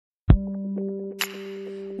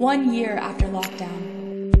1 year after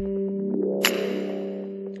lockdown,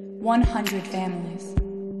 100 families,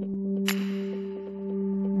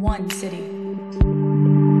 1 city.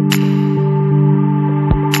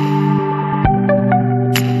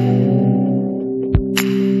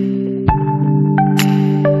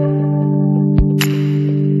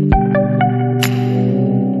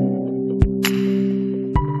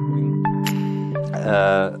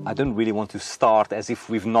 I don't really want to start as if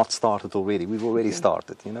we've not started already. We've already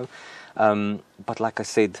started, you know. But like I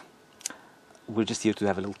said, we're just here to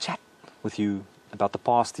have a little chat with you about the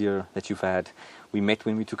past year that you've had. We met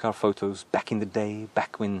when we took our photos back in the day,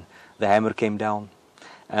 back when the hammer came down.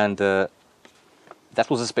 And that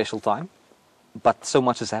was a special time. But so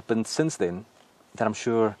much has happened since then that I'm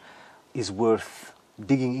sure is worth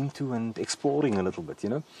digging into and exploring a little bit, you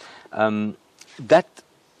know. That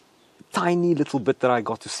tiny little bit that I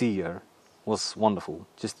got to see here was wonderful.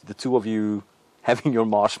 Just the two of you having your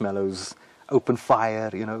marshmallows, open fire,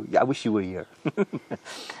 you know. I wish you were here.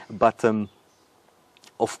 But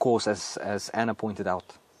of course, as Anna pointed out,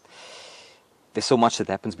 there's so much that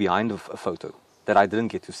happens behind a photo that I didn't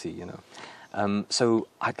get to see, you know. So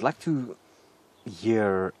I'd like to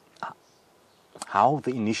hear how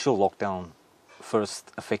the initial lockdown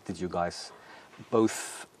first affected you guys,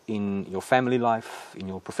 both in your family life, in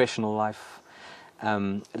your professional life.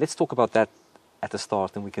 Let's talk about that at the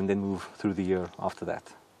start, and we can then move through the year after that.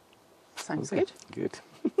 Sounds good. Good.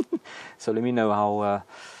 So let me know how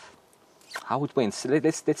it went. So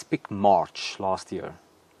let's pick March last year,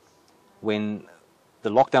 when the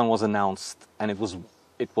lockdown was announced, and it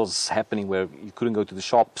was happening where you couldn't go to the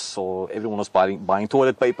shops, or everyone was buying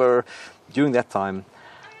toilet paper. During that time,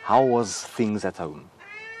 how was things at home?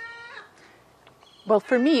 Well,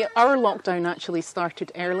 for me, our lockdown actually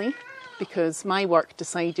started early because my work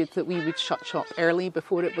decided that we would shut shop early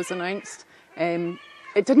before it was announced. It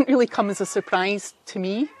didn't really come as a surprise to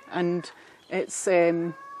me, and it's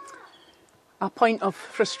a point of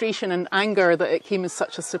frustration and anger that it came as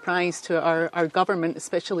such a surprise to our government,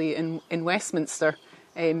 especially in Westminster,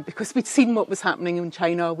 because we'd seen what was happening in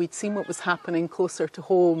China, we'd seen what was happening closer to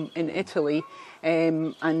home in Italy,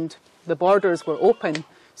 and the borders were open.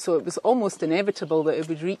 So it was almost inevitable that it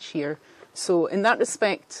would reach here. So in that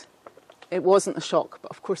respect, it wasn't a shock, but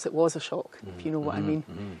of course it was a shock, if you know what I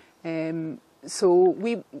mean. So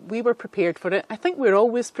we were prepared for it. I think we're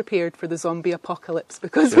always prepared for the zombie apocalypse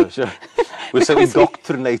because Sure. We're so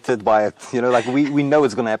indoctrinated by it, you know, like we know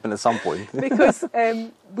it's going to happen at some point. Because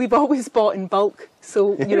we've always bought in bulk.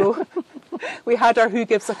 So, you know, we had our Who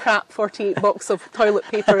Gives a Crap 48 box of toilet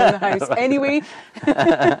paper in the house anyway.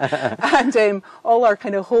 And all our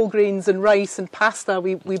kind of whole grains and rice and pasta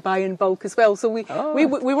we buy in bulk as well. So we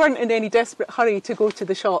weren't in any desperate hurry to go to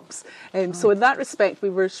the shops. So in that respect, we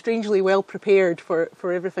were strangely well prepared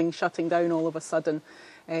for everything shutting down all of a sudden.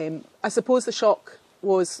 I suppose the shock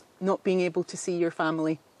was not being able to see your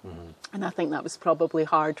family. And I think that was probably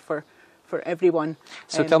hard for everyone.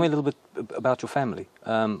 So tell me a little bit about your family.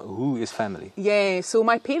 Who is family? Yeah, so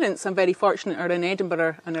my parents, I'm very fortunate, are in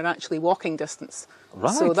Edinburgh and are actually walking distance.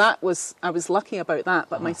 Right. So I was lucky about that.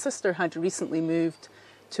 But my sister had recently moved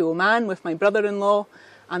to Oman with my brother-in-law,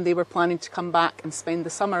 and they were planning to come back and spend the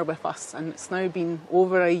summer with us. And it's now been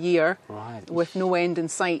over a year with no end in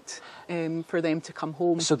sight for them to come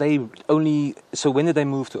home. So when did they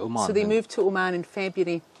move to Oman? So they moved to Oman in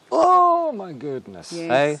February. Oh my goodness! Yes,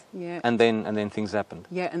 hey? yeah. And then things happened.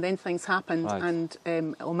 Yeah, and then things happened, Right.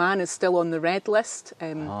 and Oman is still on the red list.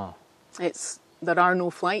 There are no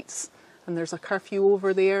flights, and there's a curfew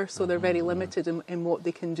over there, so they're very limited in what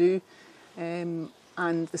they can do.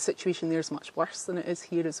 And the situation there is much worse than it is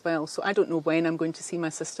here as well. So I don't know when I'm going to see my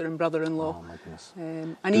sister and brother-in-law. Oh my goodness!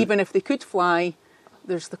 And even if they could fly,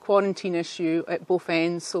 there's the quarantine issue at both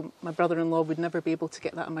ends, so my brother-in-law would never be able to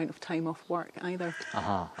get that amount of time off work either.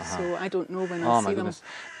 So I don't know when I'll see them.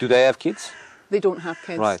 Do they have kids? They don't have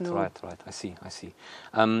kids, Right. no. I see.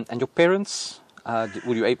 And your parents,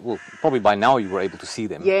 were you able, well, probably by now you were able to see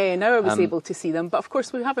them. Yeah, now I was able to see them, but of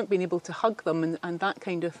course we haven't been able to hug them and that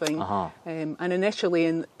kind of thing. And initially,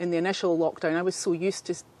 in the initial lockdown, I was so used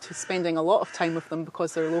to spending a lot of time with them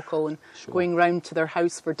because they're local and going round to their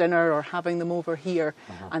house for dinner or having them over here,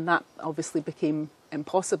 and that obviously became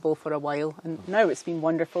impossible for a while. And now it's been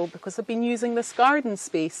wonderful because I've been using this garden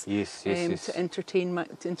space to entertain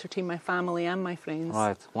my family and my friends.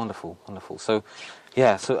 Right, wonderful. So,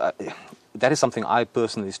 yeah, that is something I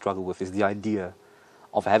personally struggle with, is the idea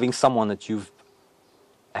of having someone that you've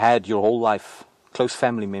had your whole life, close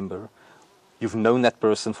family member, you've known that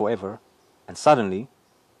person forever, and suddenly,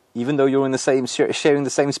 even though you're in the same sharing the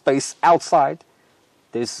same space outside,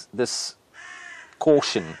 there's this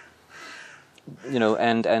caution, you know,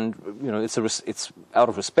 and you know, it's out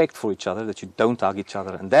of respect for each other that you don't hug each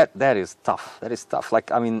other, and that is tough. That is tough.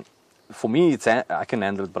 Like, I mean, for me, I can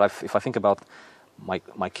handle it, but if I think about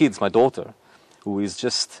my kids, my daughter, who is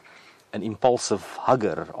just an impulsive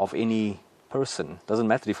hugger of any person, doesn't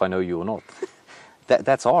matter if I know you or not.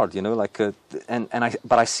 That's hard, you know. Like,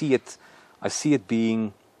 but I see it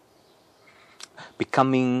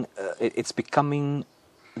becoming it's becoming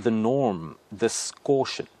the norm. This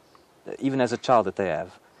caution, even as a child, that they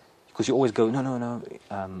have, because you always go no,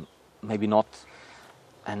 maybe not,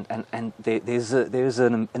 and there's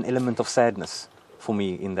an element of sadness for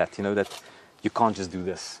me in that, you know, that you can't just do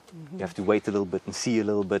this. Mm-hmm. You have to wait a little bit and see a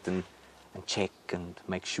little bit and check and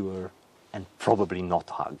make sure, and probably not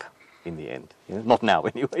hug in the end. You know? Not now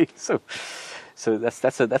anyway. So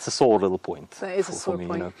that's a sore little point. That is a sore me,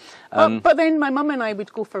 point. You know? But then my mum and I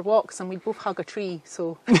would go for walks and we'd both hug a tree.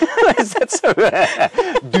 So is that so?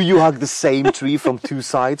 Do you hug the same tree from two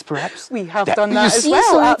sides, perhaps? We have done that as see,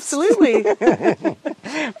 well. so Absolutely.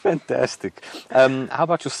 Fantastic. How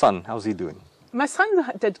about your son? How's he doing? My son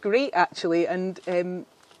did great, actually, and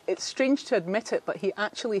it's strange to admit it, but he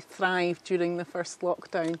actually thrived during the first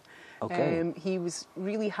lockdown. Okay. He was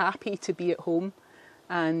really happy to be at home,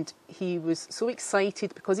 and he was so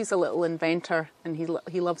excited because he's a little inventor and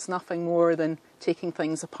he loves nothing more than taking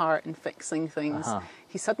things apart and fixing things. Uh-huh.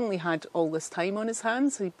 He suddenly had all this time on his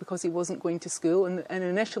hands because he wasn't going to school, and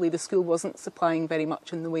initially the school wasn't supplying very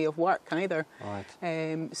much in the way of work either.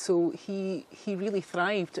 Right. So he really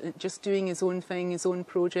thrived at just doing his own thing, his own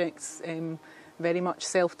projects, very much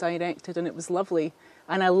self-directed, and it was lovely.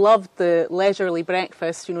 And I loved the leisurely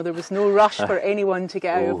breakfast. You know, there was no rush for anyone to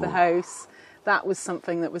get out of the house. That was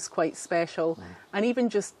something that was quite special. And even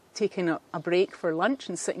just taking a break for lunch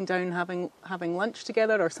and sitting down having lunch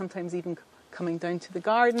together, or sometimes even coming down to the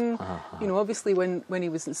garden. You know, obviously when he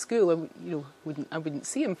was in school, I wouldn't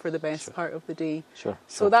see him for the best part of the day. Sure.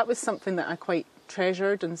 So that was something that I quite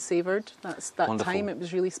treasured and savoured. That Wonderful. time, it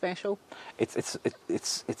was really special.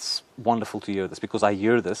 It's wonderful to hear this, because I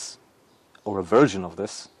hear this, or a version of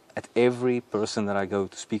this, at every person that I go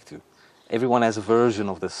to speak to. Everyone has a version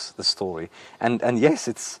of this story, and yes,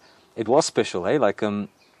 it was special, eh? Like,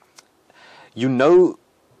 you know,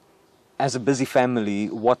 as a busy family,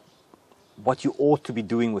 what you ought to be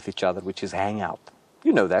doing with each other, which is hang out.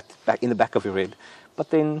 You know that back in the back of your head, but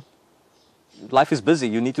then life is busy.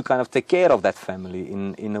 You need to kind of take care of that family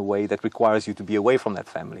in a way that requires you to be away from that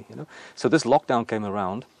family. You know, so this lockdown came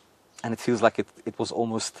around, and it feels like it was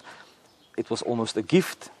almost a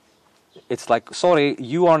gift. It's like, sorry,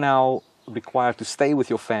 you are now required to stay with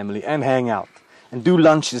your family and hang out and do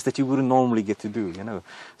lunches that you wouldn't normally get to do, you know.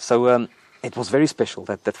 So it was very special,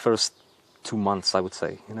 that first 2 months, I would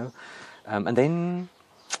say, you know. And then,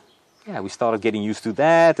 yeah, we started getting used to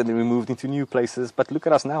that, and then we moved into new places. But look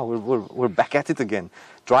at us now, we're back at it again.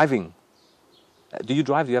 Driving. Do you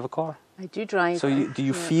drive? Do you have a car? I do drive. So do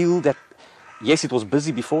you feel that, yes, it was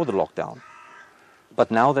busy before the lockdown,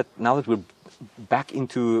 but now that we're back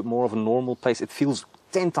into more of a normal place, it feels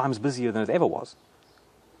 10 times busier than it ever was.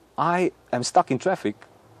 I am stuck in traffic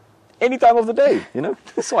any time of the day, you know.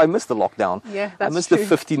 So I missed the lockdown. Yeah, that's I missed true. the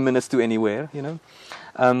 15 minutes to anywhere, you know.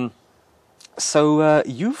 So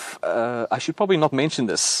I should probably not mention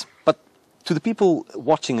this, but to the people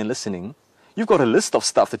watching and listening, you've got a list of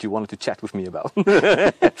stuff that you wanted to chat with me about.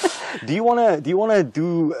 Do you want to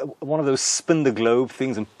do one of those spin the globe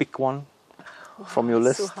things and pick one from your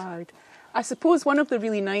list? So hard. I suppose one of the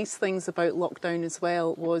really nice things about lockdown as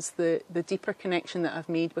well was the deeper connection that I've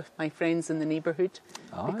made with my friends in the neighbourhood.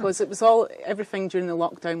 Because it was everything during the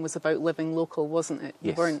lockdown was about living local, wasn't it?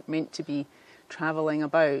 Yes. You weren't meant to be travelling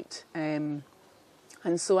about. And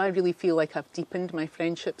so I really feel like I've deepened my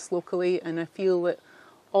friendships locally, and I feel that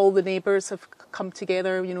all the neighbours have come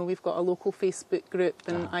together. You know, we've got a local Facebook group,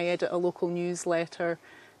 and I edit a local newsletter.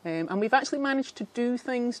 And we've actually managed to do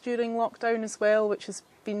things during lockdown as well, which has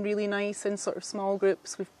been really nice in sort of small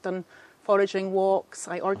groups. We've done foraging walks.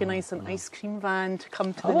 I organised an ice cream van to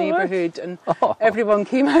come to the neighbourhood, and everyone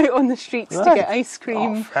came out on the streets to get ice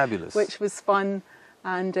cream, fabulous. Which was fun.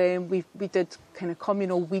 And we did kind of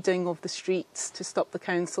communal weeding of the streets to stop the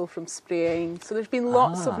council from spraying. So there's been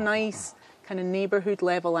lots of nice kind of neighbourhood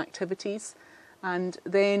level activities. And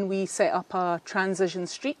then we set up a Transition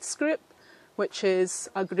Streets group, which is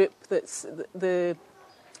a group that's the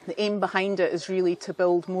aim behind it is really to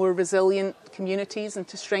build more resilient communities and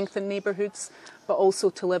to strengthen neighbourhoods, but also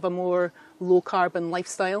to live a more low carbon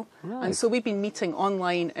lifestyle. Right. And so we've been meeting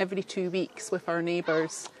online every 2 weeks with our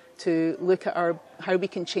neighbours to look at how we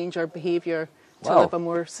can change our behaviour to Wow. live a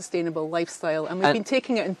more sustainable lifestyle. And we've And- been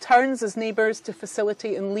taking it in turns as neighbours to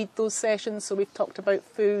facilitate and lead those sessions. So we've talked about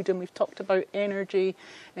food, and we've talked about energy,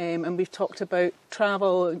 and we've talked about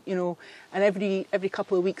travel, you know, and every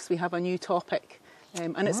couple of weeks we have a new topic.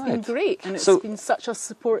 And it's been Right. great, and it's So- been such a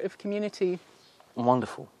supportive community.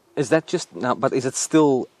 Wonderful. Is that just now? But is it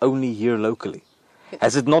still only here locally?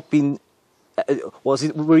 Has it not been?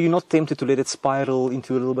 Were you not tempted to let it spiral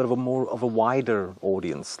into a little bit of a more of a wider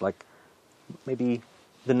audience, like maybe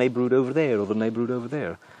the neighborhood over there or the neighborhood over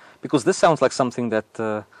there? Because this sounds like something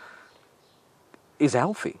that is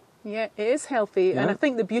healthy. Yeah, it is healthy, and Yeah. I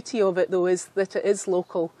think the beauty of it though is that it is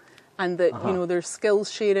local, and that you know there's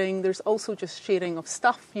skills sharing. There's also just sharing of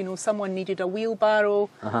stuff. You know, someone needed a wheelbarrow,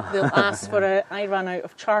 they'll ask for it. I ran out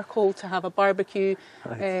of charcoal to have a barbecue.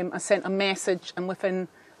 I sent a message, and within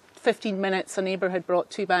 15 minutes, a neighbour had brought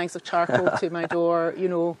 2 bags of charcoal to my door. You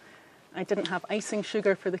know, I didn't have icing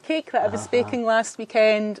sugar for the cake that I was baking last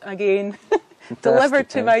weekend. Again. Delivered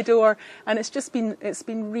to my door, and it's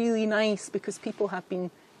been really nice because people have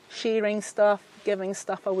been sharing stuff, giving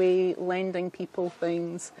stuff away, lending people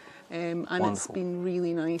things, and it's Wonderful. been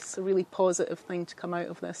really nice, a really positive thing to come out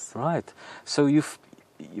of this. Right. So you've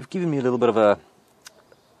given me a little bit of a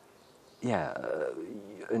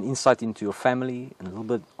an insight into your family and a little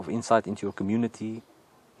bit of insight into your community.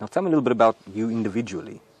 Now tell me a little bit about you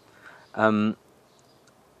individually.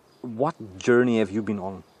 What journey have you been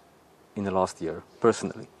on in the last year,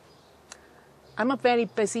 personally? I'm a very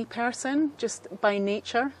busy person, just by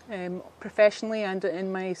nature, professionally and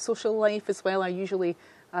in my social life as well.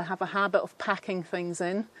 I have a habit of packing things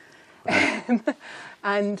in.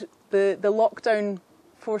 And the lockdown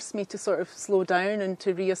forced me to sort of slow down and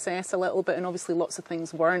to reassess a little bit, and obviously lots of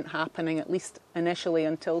things weren't happening, at least initially,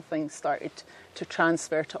 until things started to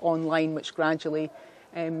transfer to online, which gradually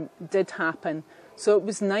did happen. So it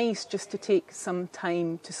was nice just to take some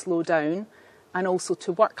time to slow down and also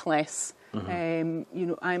to work less. You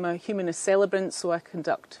know, I'm a humanist celebrant, so I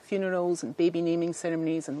conduct funerals and baby naming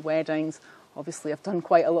ceremonies and weddings. Obviously, I've done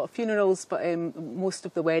quite a lot of funerals, but most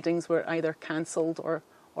of the weddings were either cancelled or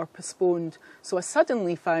postponed. So I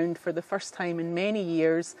suddenly found, for the first time in many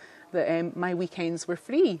years, that my weekends were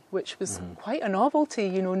free, which was quite a novelty,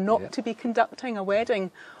 you know, not to be conducting a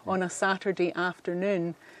wedding on a Saturday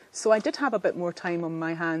afternoon. So I did have a bit more time on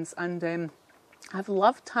my hands, and I've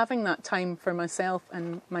loved having that time for myself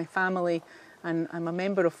and my family. And I'm a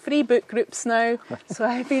member of 3 book groups now, so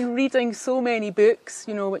I've been reading so many books,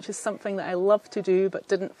 you know, which is something that I love to do but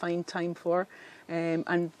didn't find time for.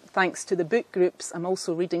 And thanks to the book groups, I'm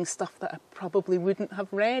also reading stuff that I probably wouldn't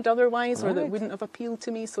have read otherwise, or that wouldn't have appealed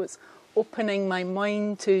to me. So it's opening my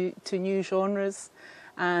mind to new genres.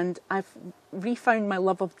 And I've refound my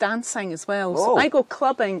love of dancing as well. So I go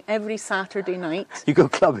clubbing every Saturday night. You go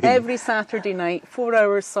clubbing? Every Saturday night, 4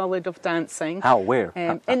 hours solid of dancing. How? Where?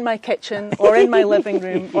 In my kitchen, or in my living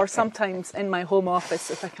room, or sometimes in my home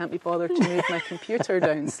office if I can't be bothered to move my computer You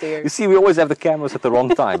downstairs. see, we always have the cameras at the wrong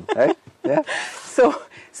time, eh? Yeah.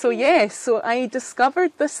 So I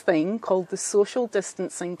discovered this thing called the Social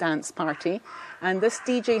Distancing Dance Party, and this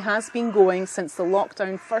DJ has been going since the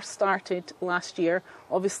lockdown first started last year.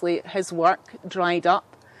 Obviously, his work dried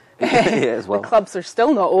up. As well. The clubs are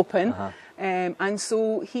still not open. And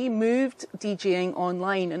so he moved DJing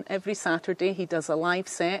online, and every Saturday he does a live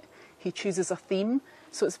set. He chooses a theme.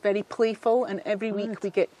 So it's very playful, and every week we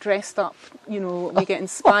get dressed up, you know, we get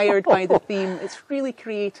inspired by the theme. It's really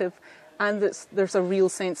creative, and there's a real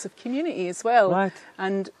sense of community as well. Right.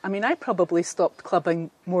 And I mean, I probably stopped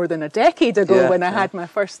clubbing more than a decade ago when I had my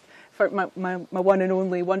first, my one and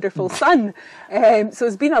only wonderful son. So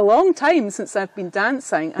it's been a long time since I've been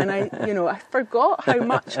dancing, and I forgot how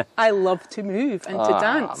much I love to move and to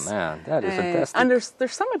dance. Man, that is fantastic. And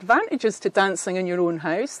there's some advantages to dancing in your own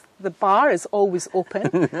house. The bar is always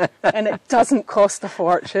open, and it doesn't cost a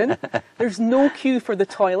fortune. There's no queue for the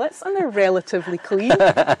toilets, and they're relatively clean.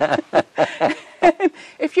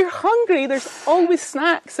 If you're hungry, there's always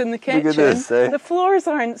snacks in the kitchen. Look at this, eh? The floors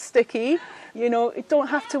aren't sticky. You know, I don't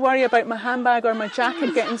have to worry about my handbag or my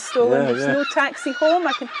jacket getting stolen. There's no taxi home.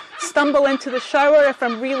 I can stumble into the shower if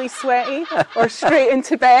I'm really sweaty, or straight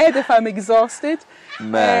into bed if I'm exhausted.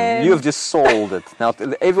 Man, you have just sold it. Now,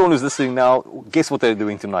 everyone who's listening now, guess what they're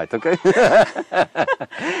doing tonight, okay?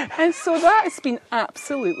 And so that has been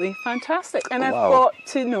absolutely fantastic. And I've Wow. got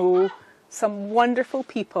to know some wonderful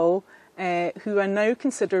people who I now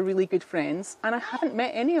consider really good friends. And I haven't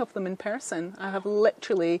met any of them in person. I have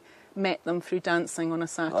literally met them through dancing on a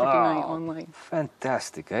Saturday night online.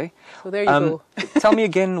 Fantastic, eh? So there you go. Tell me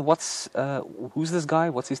again, who's this guy?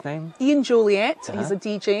 What's his name? Ian Joliet, he's a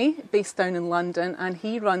DJ based down in London, and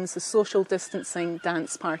he runs the Social Distancing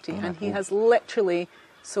Dance Party, and he has literally,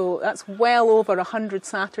 so that's well over 100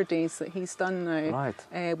 Saturdays that he's done now,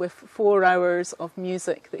 right. with 4 hours of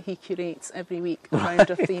music that he curates every week around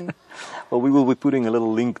a theme. Well, we will be putting a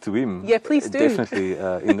little link to him. Yeah, please do. Definitely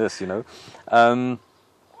in this, you know.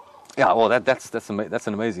 Yeah, well, that's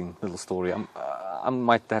an amazing little story. I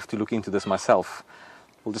might have to look into this myself.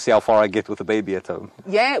 We'll just see how far I get with the baby at home.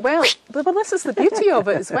 Yeah, well, this is the beauty of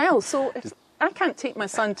it as well. So if I can't take my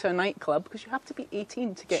son to a nightclub because you have to be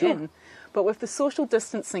 18 to get in. But with the Social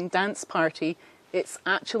Distancing Dance Party, it's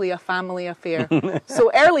actually a family affair. So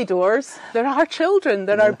early doors, there are children,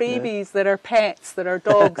 there are babies, there are pets, there are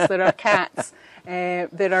dogs, there are cats.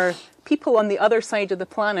 There are people on the other side of the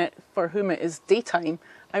planet for whom it is daytime,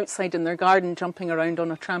 outside in their garden jumping around on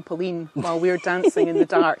a trampoline while we're dancing in the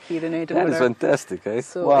dark here in Edinburgh. That is fantastic, eh?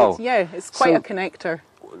 So wow. It's quite a connector.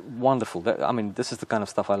 Wonderful. I mean, this is the kind of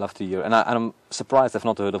stuff I love to hear, and I'm surprised I've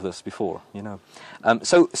not heard of this before. You know,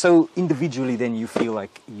 so individually, then you feel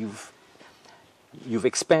like you've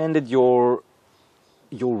expanded your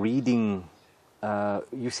your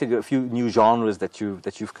you said a few new genres that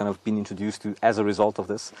you've kind of been introduced to as a result of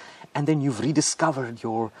this, and then you've rediscovered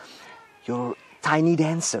your tiny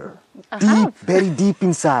dancer, very deep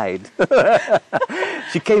inside.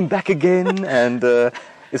 She came back again, and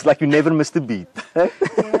it's like you never missed a beat.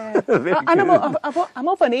 Yeah. I'm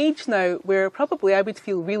of an age now where probably I would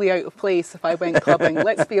feel really out of place if I went clubbing.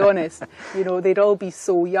 Let's be honest, you know, they'd all be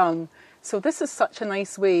so young. So this is such a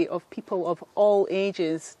nice way of people of all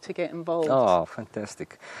ages to get involved. Oh,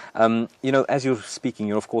 fantastic. You know, as you're speaking,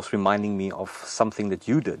 you're of course reminding me of something that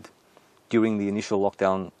you did during the initial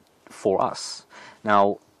lockdown for us.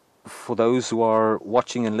 Now, for those who are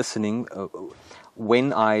watching and listening,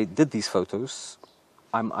 when I did these photos,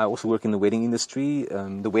 I also work in the wedding industry.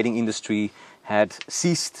 The wedding industry had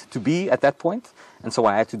ceased to be at that point, and so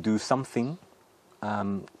I had to do something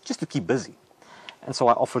just to keep busy. And so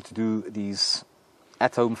I offered to do these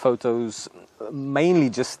at-home photos,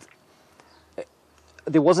 mainly just,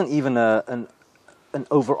 there wasn't even an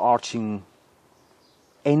overarching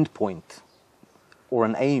end point or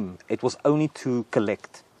an aim. It was only to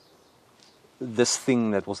collect this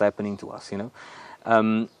thing that was happening to us, you know.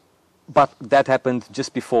 But that happened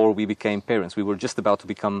just before we became parents. We were just about to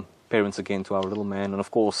become parents again to our little man, and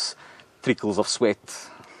of course, trickles of sweat.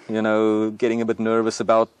 You know, getting a bit nervous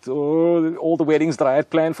about all the weddings that I had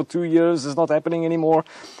planned for 2 years is not happening anymore.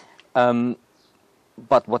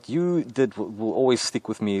 But what you did will always stick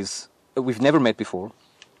with me is, we've never met before.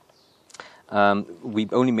 We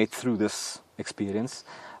only met through this experience.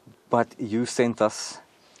 But you sent us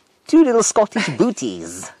 2 little Scottish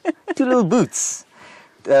booties, 2 little boots,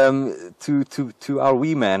 to our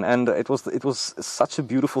wee man. And it was such a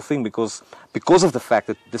beautiful thing because of the fact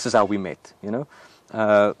that this is how we met, you know.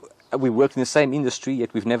 We worked in the same industry,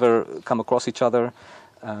 yet we've never come across each other.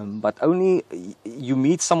 But only you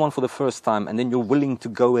meet someone for the first time, and then you're willing to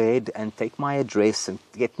go ahead and take my address and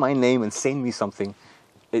get my name and send me something.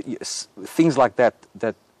 Things like that.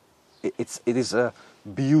 It is a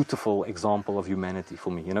beautiful example of humanity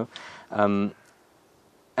for me, you know.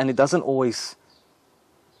 And it doesn't always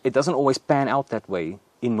pan out that way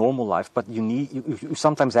in normal life. But you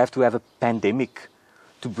sometimes have to have a pandemic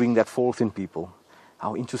to bring that forth in people.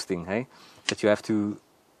 How interesting, hey? That you have to,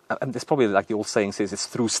 and that's probably like the old saying says, it's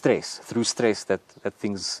through stress that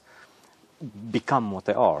things become what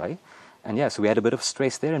they are, eh? And yeah, so we had a bit of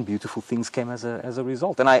stress there, and beautiful things came as a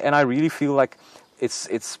result. And I really feel like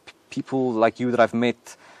it's people like you that I've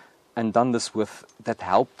met and done this with that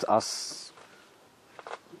helped us,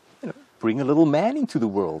 you know, bring a little man into the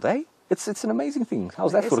world, eh? It's an amazing thing.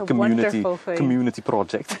 How's that for a community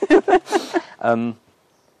project?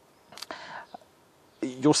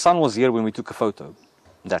 Your son was here when we took a photo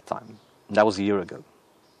that time. That was a year ago.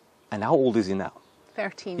 And how old is he now?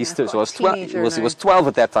 13. He's still, so he was 12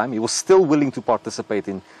 at that time. He was still willing to participate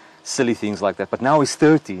in silly things like that. But now he's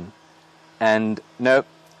 13. And no,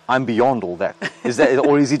 I'm beyond all that. Is that,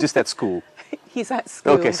 or is he just at school? He's at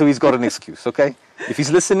school. Okay, so he's got an excuse, okay? If he's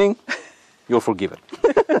listening, you're forgiven.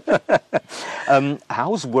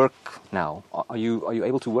 How's work now? Are you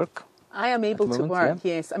able to work? I am able to work,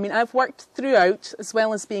 yes. I mean, I've worked throughout, as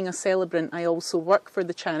well as being a celebrant. I also work for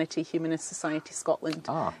the charity Humanist Society Scotland,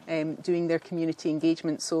 doing their community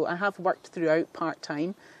engagement. So I have worked throughout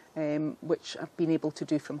part-time, which I've been able to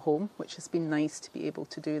do from home, which has been nice to be able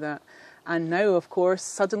to do that. And now, of course,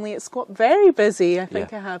 suddenly it's got very busy. I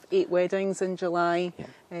think Yeah. I have 8 weddings in July,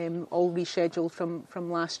 Yeah. all rescheduled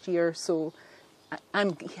from last year. So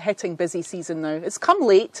I'm hitting busy season now. It's come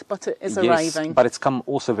late, but it is arriving. But it's come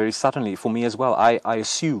also very suddenly for me as well. I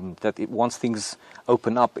assumed that once things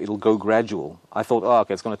open up, it'll go gradual. I thought, oh,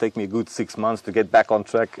 okay, it's going to take me a good 6 months to get back on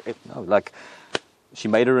track. No, like, she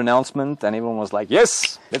made her announcement, and everyone was like,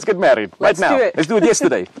 "Yes, let's get married right Let's now. do it." Let's do it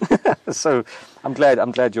yesterday." So I'm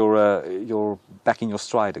glad you're back in your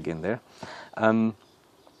stride again there.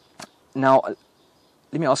 Now,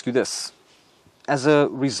 let me ask you this: as a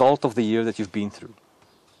result of the year that you've been through,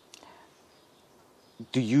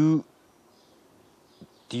 do you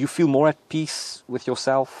feel more at peace with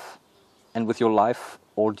yourself and with your life,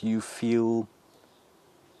 or do you feel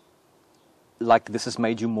like this has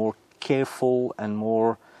made you more careful and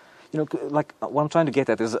more, like what I'm trying to get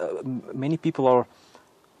at is many people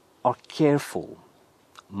are careful,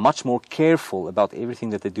 much more careful about everything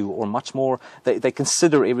that they do, or much more, they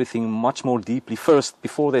consider everything much more deeply first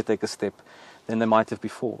before they take a step than they might have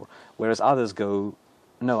before. Whereas others go,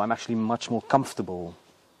 no, I'm actually much more comfortable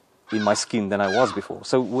in my skin than I was before.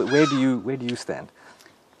 So where do you stand?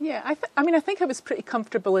 Yeah, I think I was pretty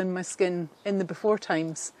comfortable in my skin in the before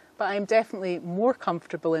times, but I'm definitely more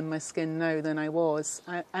comfortable in my skin now than I was.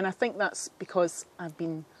 And I think that's because I've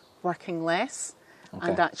been working less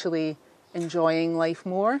and actually enjoying life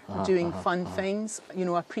more, doing fun things,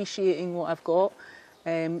 appreciating what I've got.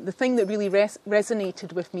 The thing that really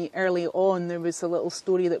resonated with me early on, there was a little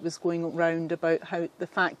story that was going around about how the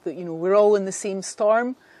fact that, we're all in the same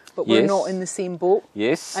storm, but we're not in the same boat.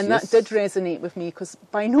 Yes. And that did resonate with me, because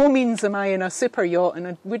by no means am I in a super yacht, and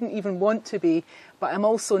I wouldn't even want to be, but I'm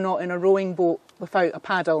also not in a rowing boat without a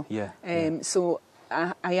paddle. So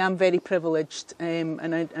I am very privileged,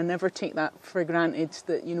 and I never take that for granted,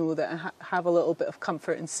 that that I have a little bit of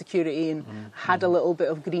comfort and security, and had a little bit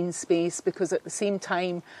of green space, because at the same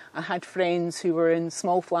time I had friends who were in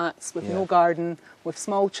small flats with no garden, with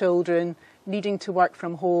small children, needing to work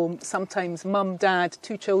from home, sometimes mum, dad,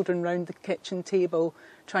 2 children round the kitchen table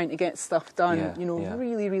trying to get stuff done,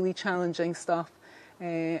 really, really challenging stuff.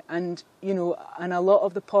 And a lot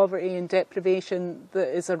of the poverty and deprivation that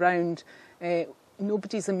is around,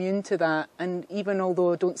 nobody's immune to that. And even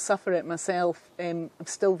although I don't suffer it myself, I'm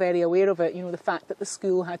still very aware of it. The fact that the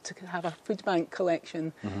school had to have a food bank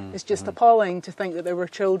collection is just appalling, to think that there were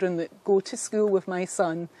children that go to school with my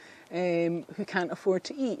son who can't afford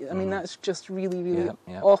to eat. I mean, that's just really, really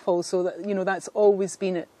awful. So that, that's always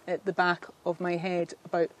been at the back of my head,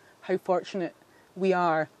 about how fortunate we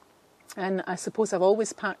are. And I suppose I've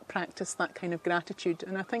always practiced that kind of gratitude.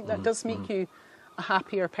 And I think that does make you a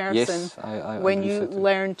happier person when you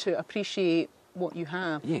learn to appreciate what you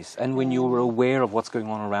have. Yes, and when you're aware of what's going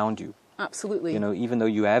on around you. Absolutely. Even though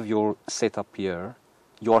you have your setup here,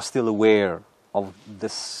 you are still aware of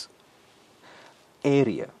this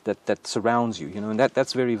area that surrounds you, and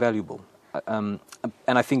that's very valuable. And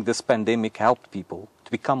I think this pandemic helped people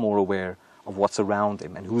to become more aware of what's around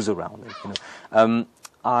them and who's around them.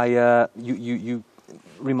 You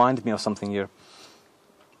reminded me of something here.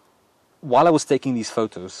 While I was taking these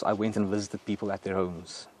photos, I went and visited people at their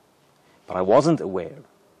homes, but I wasn't aware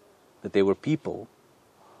that there were people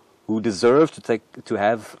who deserved to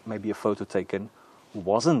have maybe a photo taken, who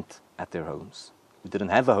wasn't at their homes, who didn't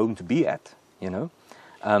have a home to be at.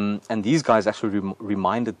 And these guys actually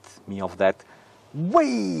reminded me of that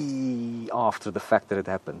way after the fact that it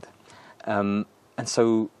happened. And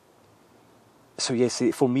so yes,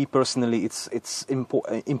 for me personally, it's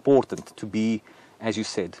important to be, as you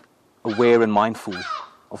said, aware and mindful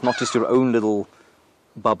of not just your own little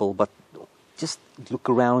bubble, but just look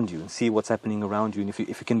around you and see what's happening around you. And if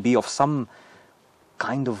you can be of some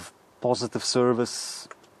kind of positive service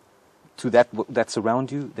to that's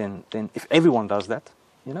around you, then if everyone does that,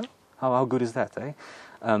 how good is that, eh?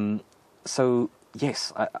 So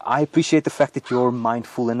yes, I appreciate the fact that you're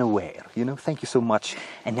mindful and aware. Thank you so much.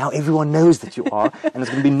 And now everyone knows that you are, and it's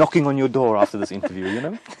going to be knocking on your door after this interview.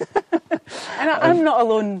 And I'm not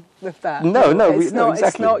alone with that. No, exactly.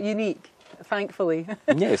 It's not unique, thankfully.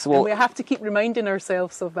 Yes, well, and we have to keep reminding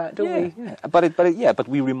ourselves of that, don't we? Yeah. But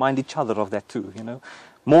we remind each other of that too.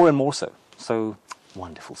 More and more so. So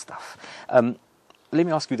wonderful stuff. Let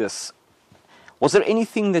me ask you this: was there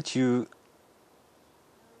anything that you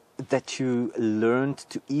learned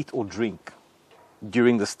to eat or drink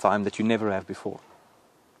during this time that you never have before?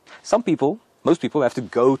 Most people have to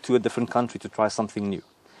go to a different country to try something new.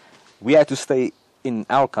 We had to stay in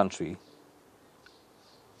our country,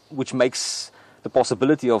 which makes the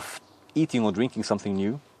possibility of eating or drinking something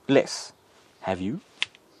new less. Have you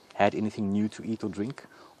had anything new to eat or drink?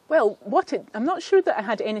 Well, I'm not sure that I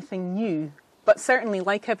had anything new, but certainly,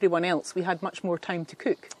 like everyone else, we had much more time to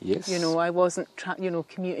cook. Yes. You know, I wasn't,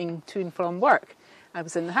 commuting to and from work. I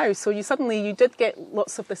was in the house. So you did get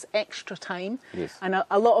lots of this extra time. Yes. And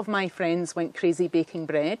a lot of my friends went crazy baking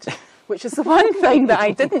bread, which is the one thing that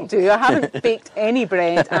I didn't do. I haven't baked any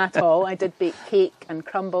bread at all. I did bake cake and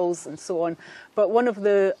crumbles and so on. But one of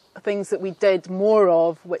the things that we did more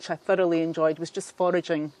of, which I thoroughly enjoyed, was just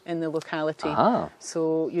foraging in the locality. Ah.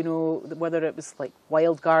 So, whether it was like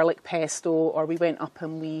wild garlic pesto, or we went up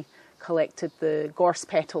and we collected the gorse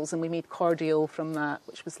petals and we made cordial from that,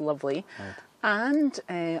 which was lovely. Right. And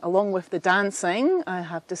along with the dancing, I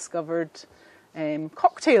have discovered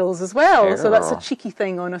cocktails as well. So that's a cheeky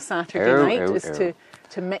thing on a Saturday night,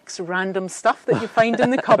 to mix random stuff that you find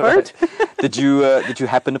in the cupboard. Did you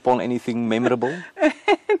happen upon anything memorable?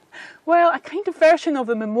 Well, a kind of version of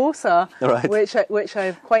a mimosa, right. which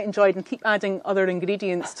I've quite enjoyed, and keep adding other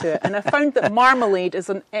ingredients to it. And I found that marmalade is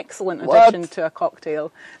an excellent addition to a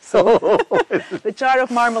cocktail. So the jar of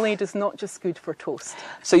marmalade is not just good for toast.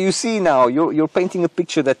 So you see now, you're painting a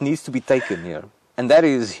picture that needs to be taken here, and that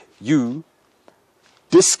is you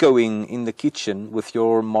discoing in the kitchen with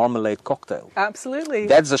your marmalade cocktail. Absolutely.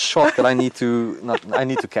 That's a shot that I need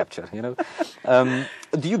to capture.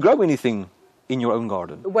 Do you grow anything in your own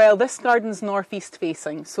garden? Well, this garden's northeast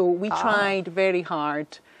facing, so we tried very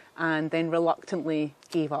hard and then reluctantly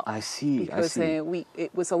gave up. I see. Because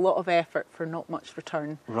it was a lot of effort for not much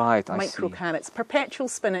return. Right, Micro carrots. Perpetual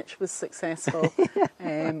spinach was successful,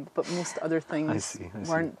 but most other things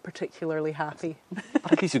weren't particularly happy.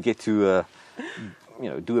 But at least you get to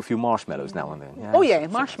do a few marshmallows now and then. Yeah? Oh yeah,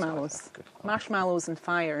 marshmallows. Marshmallows and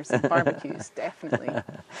fires and barbecues, definitely.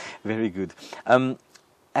 Very good.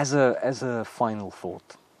 As a final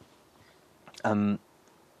thought,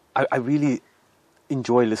 I really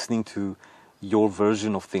enjoy listening to your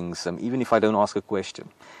version of things, even if I don't ask a question.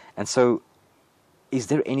 And so, is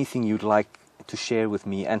there anything you'd like to share with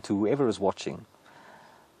me and to whoever is watching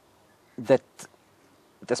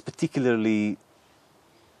that's particularly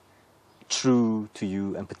true to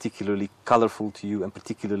you and particularly colorful to you and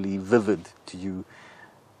particularly vivid to you,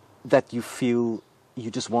 that you feel you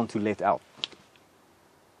just want to let out?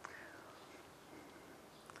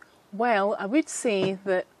 Well, I would say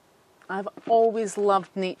that I've always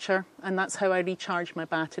loved nature, and that's how I recharge my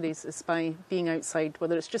batteries, is by being outside,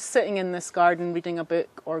 whether it's just sitting in this garden reading a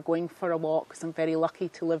book or going for a walk, because I'm very lucky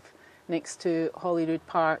to live next to Holyrood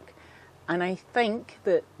Park. And I think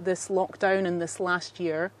that this lockdown and this last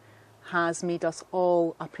year has made us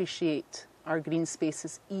all appreciate our green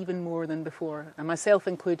spaces even more than before, and myself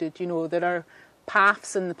included. There are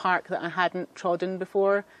paths in the park that I hadn't trodden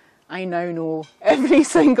before. I now know every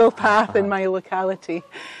single path in my locality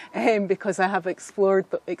because I have explored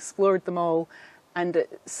them all, and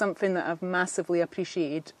it's something that I've massively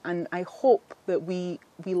appreciated. And I hope that we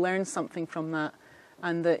learn something from that,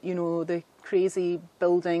 and that the crazy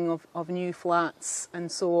building of new flats and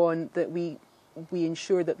so on, that we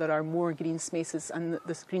ensure that there are more green spaces, and that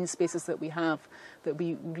the green spaces that we have, that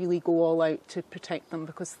we really go all out to protect them,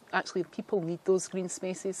 because actually people need those green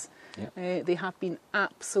spaces. Yeah. They have been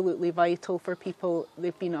absolutely vital for people.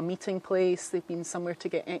 They've been a meeting place, they've been somewhere to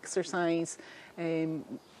get exercise. They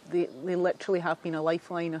literally have been a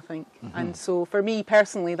lifeline, I think. Mm-hmm. And so for me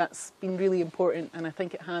personally, that's been really important, and I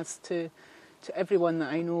think it has to everyone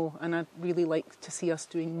that I know, and I'd really like to see us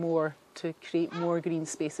doing more to create more green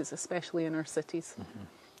spaces, especially in our cities.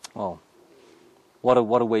 Mm-hmm. Well, what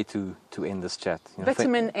a way to end this chat.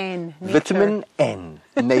 Vitamin N, nature. Vitamin N,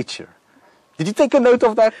 nature. Did you take a note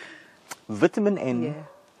of that? Vitamin N,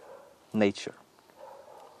 nature.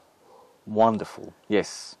 Wonderful.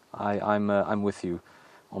 Yes, I'm with you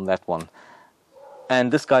on that one.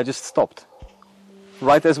 And this guy just stopped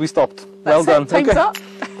right as we stopped. Well done. Time's up.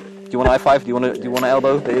 Do you want a high five? Do you want an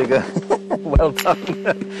elbow? There you go. Well done.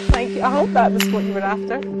 Thank you. I hope that was what you were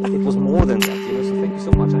after. It was more than that, so thank you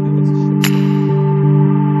so much. I think that's a show.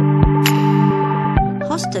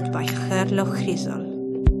 Hosted by Gerlo Grisel.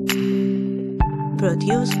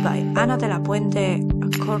 Produced by Ana de la Puente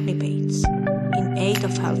and Courtney Bates in aid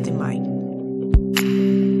of Healthy Mind.